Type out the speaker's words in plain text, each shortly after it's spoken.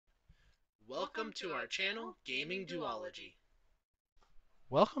Welcome to our channel, Gaming Duology.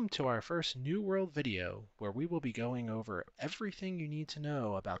 Welcome to our first New World video, where we will be going over everything you need to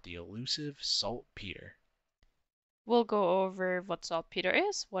know about the elusive saltpeter. We'll go over what saltpeter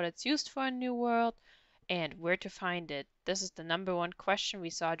is, what it's used for in New World, and where to find it. This is the #1 question we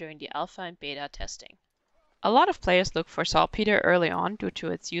saw during the alpha and beta testing. A lot of players look for saltpeter early on due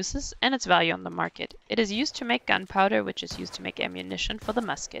to its uses and its value on the market. It is used to make gunpowder, which is used to make ammunition for the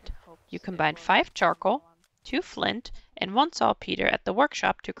musket. You combine 5 charcoal, 2 flint, and 1 saltpeter at the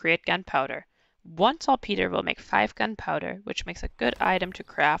workshop to create gunpowder. 1 saltpeter will make 5 gunpowder, which makes a good item to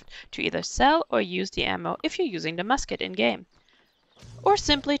craft to either sell or use the ammo if you're using the musket in-game, or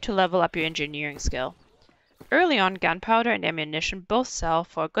simply to level up your engineering skill. Early on, gunpowder and ammunition both sell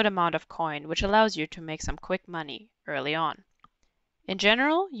for a good amount of coin, which allows you to make some quick money early on. In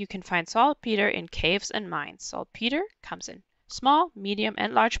general, you can find saltpeter in caves and mines. Saltpeter comes in small, medium,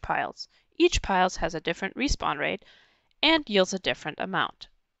 and large piles. Each pile has a different respawn rate and yields a different amount.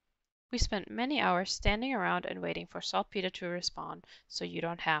 We spent many hours standing around and waiting for saltpeter to respawn, so you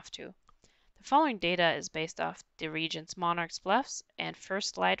don't have to. The following data is based off the region's Monarch's Bluffs and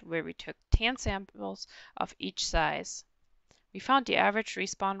First Light, where we took 10 samples of each size. We found the average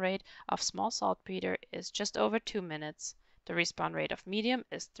respawn rate of small saltpeter is just over 2 minutes, the respawn rate of medium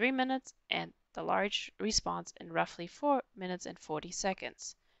is 3 minutes, and the large respawns in roughly 4 minutes and 40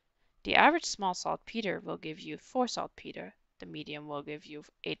 seconds. The average small saltpeter will give you 4 saltpeter, the medium will give you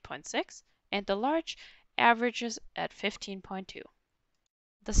 8.6, and the large averages at 15.2.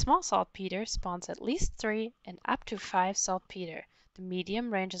 The small saltpeter spawns at least 3 and up to 5 saltpeter. The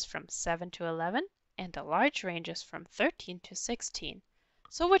medium ranges from 7 to 11, and the large ranges from 13 to 16.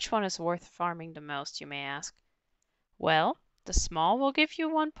 So which one is worth farming the most, you may ask? Well, the small will give you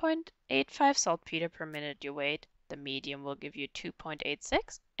 1.85 saltpeter per minute you wait, the medium will give you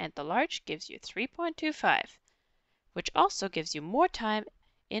 2.86, and the large gives you 3.25, which also gives you more time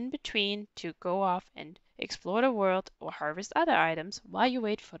in between to go off and explore the world or harvest other items while you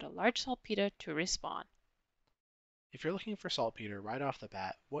wait for the large saltpeter to respawn. If you're looking for saltpeter right off the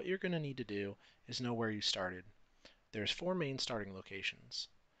bat, what you're going to need to do is know where you started. There's 4 main starting locations.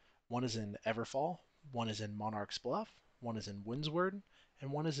 One is in Everfall, one is in Monarch's Bluff, one is in Windsward,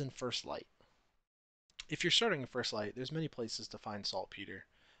 and one is in First Light. If you're starting in First Light, there's many places to find saltpeter.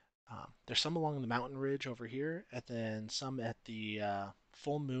 There's some along the mountain ridge over here, and then some at the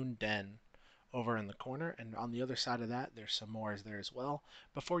Full Moon Den over in the corner, and on the other side of that, there's some more there as well,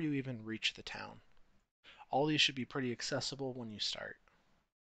 before you even reach the town. All these should be pretty accessible when you start.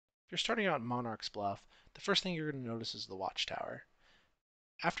 If you're starting out in Monarch's Bluff, the first thing you're going to notice is the watchtower.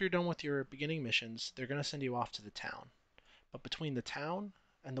 After you're done with your beginning missions, they're going to send you off to the town. But between the town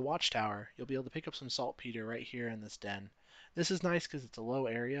and the watchtower, you'll be able to pick up some saltpeter right here in this den. This is nice because it's a low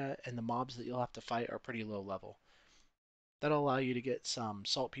area and the mobs that you'll have to fight are pretty low level. That'll allow you to get some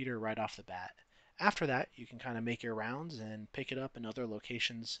saltpeter right off the bat. After that, you can kind of make your rounds and pick it up in other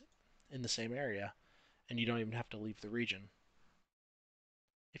locations in the same area, and you don't even have to leave the region.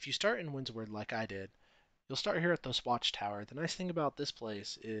 If you start in Windsward like I did, you'll start here at this watchtower. The nice thing about this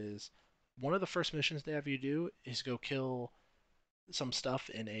place is one of the first missions they have you do is go kill some stuff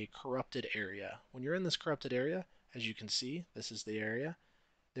in a corrupted area. When you're in this corrupted area, as you can see, this is the area,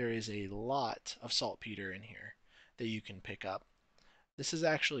 there is a lot of saltpeter in here that you can pick up. This is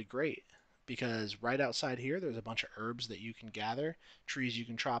actually great because right outside here there's a bunch of herbs that you can gather, trees you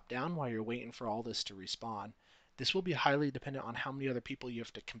can chop down while you're waiting for all this to respawn. This will be highly dependent on how many other people you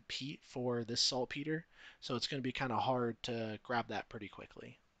have to compete for this saltpeter, so it's going to be kind of hard to grab that pretty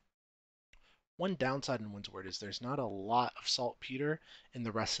quickly. One downside in Windsward is there's not a lot of saltpeter in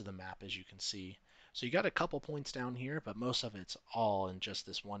the rest of the map, as you can see. So you got a couple points down here, but most of it's all in just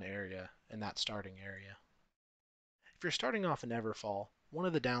this one area, in that starting area. If you're starting off in Everfall, one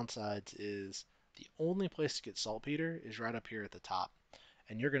of the downsides is the only place to get saltpeter is right up here at the top,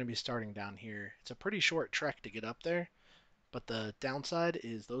 and you're going to be starting down here. It's a pretty short trek to get up there, but the downside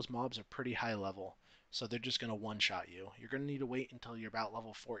is those mobs are pretty high level, so they're just going to one-shot you. You're going to need to wait until you're about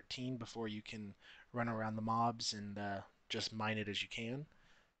level 14 before you can run around the mobs and just mine it as you can.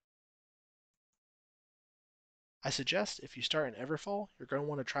 I suggest if you start in Everfall, you're going to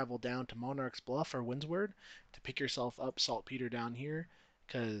want to travel down to Monarch's Bluff or Windsward to pick yourself up saltpeter down here,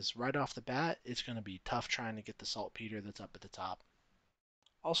 because right off the bat, it's going to be tough trying to get the saltpeter that's up at the top.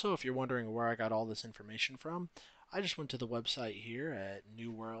 Also, if you're wondering where I got all this information from, I just went to the website here at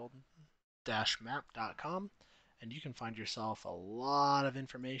newworld-map.com, and you can find yourself a lot of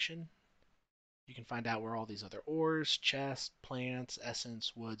information. You can find out where all these other ores, chests, plants,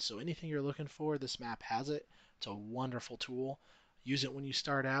 essence, wood, so anything you're looking for, this map has it. It's a wonderful tool. Use it when you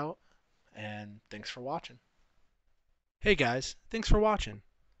start out, and thanks for watching. Hey guys, thanks for watching.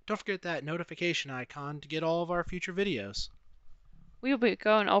 Don't forget that notification icon to get all of our future videos. We will be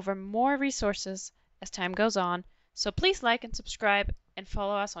going over more resources as time goes on, so please like and subscribe and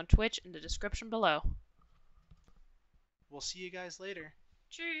follow us on Twitch in the description below. We'll see you guys later.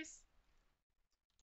 Tschüss!